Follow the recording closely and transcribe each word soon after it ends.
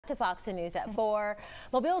to Fox News at 4.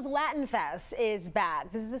 Mobile's Latin Fest is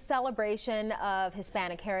back. This is a celebration of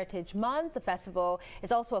Hispanic Heritage Month. The festival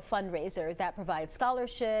is also a fundraiser that provides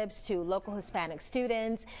scholarships to local Hispanic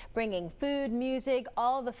students, bringing food, music,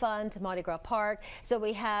 all the fun to Mardi Gras Park. So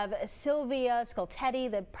we have Sylvia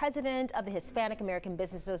Scoltetti, the president of the Hispanic American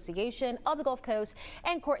Business Association of the Gulf Coast,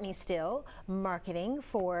 and Courtney Still, marketing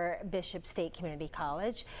for Bishop State Community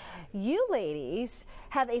College. You ladies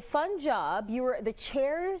have a fun job. You were the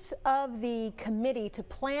chairs of the committee to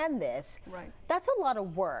plan this. Right. That's a lot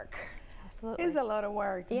of work. Absolutely. It's a lot of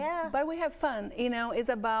work. Yeah. But we have fun. You know, it's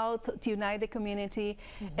about to unite the community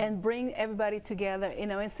and bring everybody together, you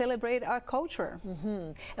know, and celebrate our culture.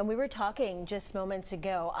 And we were talking just moments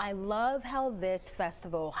ago. I love how this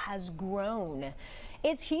festival has grown.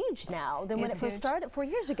 It's huge now than when it first started 4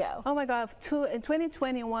 years ago. Oh my God, in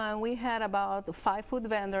 2021, we had about 5 food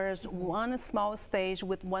vendors, one small stage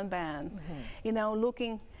with one band. You know,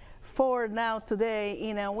 looking forward now today,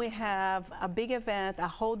 you know, we have a big event, a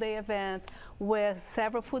whole day event with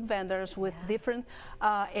several food vendors with different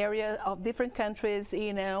areas of different countries,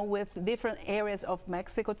 you know, with different areas of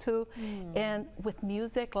Mexico too, and with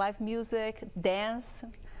music, live music, dance.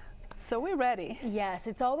 So we're ready. Yes,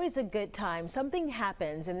 it's always a good time. Something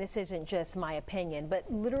happens, and this isn't just my opinion,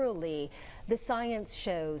 but literally the science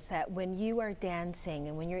shows that when you are dancing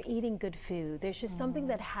and when you're eating good food, there's just something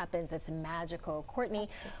that happens that's magical. Courtney,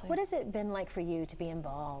 what has it been like for you to be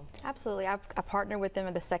involved? Absolutely. I partnered with them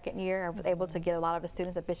in the second year. I was able to get a lot of the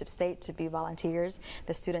students at Bishop State to be volunteers.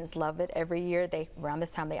 The students love it. Every year, around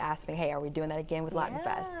this time, they ask me, hey, are we doing that again with Latin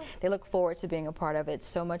Fest? They look forward to being a part of it. It's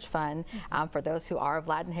so much fun for those who are of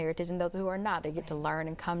Latin heritage and those who are not. They get to learn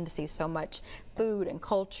and come to see so much food and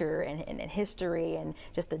culture and history and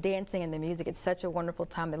just the dancing and the music. It's such a wonderful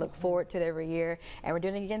time. They look forward to it every year, and we're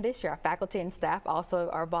doing it again this year. Our faculty and staff also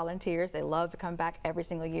are volunteers. They love to come back every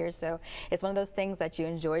single year. So it's one of those things that you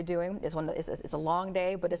enjoy doing. It's a long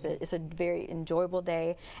day, but it's a very enjoyable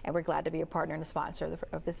day, and we're glad to be a partner and a sponsor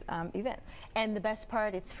of this event. And the best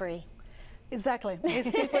part, it's free. Exactly. It's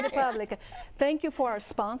free for the public. Thank you for our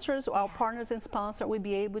sponsors, our partners and sponsors. We'll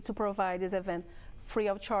be able to provide this event free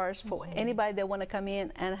of charge for anybody that want to come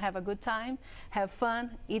in and have a good time, have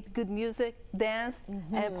fun, eat good music, dance,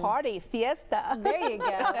 and party, fiesta. There you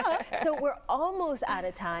go. So we're almost out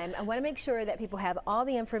of time. I want to make sure that people have all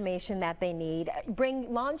the information that they need.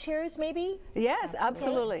 Bring lawn chairs, maybe? Yes,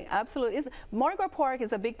 absolutely, absolutely. Mardi Gras Park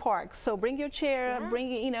is a big park, so bring your chair,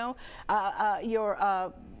 bring you know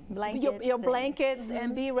your blankets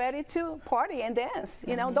and be ready to party and dance.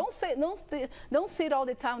 You know, don't sit all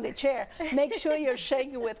the time in the chair. Make sure you're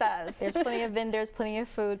shaking with us. There's plenty of vendors, plenty of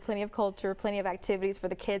food, plenty of culture, plenty of activities for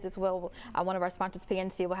the kids as well. One of our sponsors,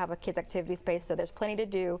 PNC, will have a kids activity space, so there's plenty to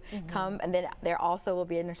do. Come, and then there also will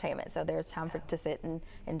be entertainment, so there's time to sit and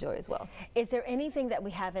enjoy as well. Is there anything that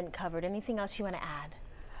we haven't covered? Anything else you want to add?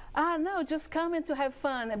 No, just come in to have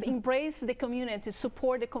fun, embrace the community,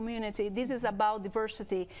 support the community. This is about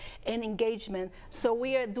diversity and engagement. So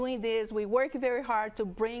we are doing this, we work very hard to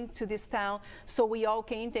bring to this town so we all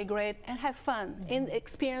can integrate and have fun and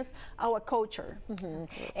experience our culture.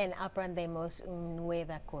 And aprendemos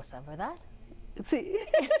nueva cosa, ¿verdad? Sí.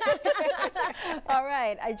 All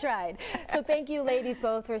right, I tried. So thank you ladies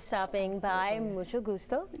both for stopping by. Mucho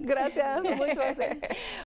gusto. Gracias. Mucho gusto.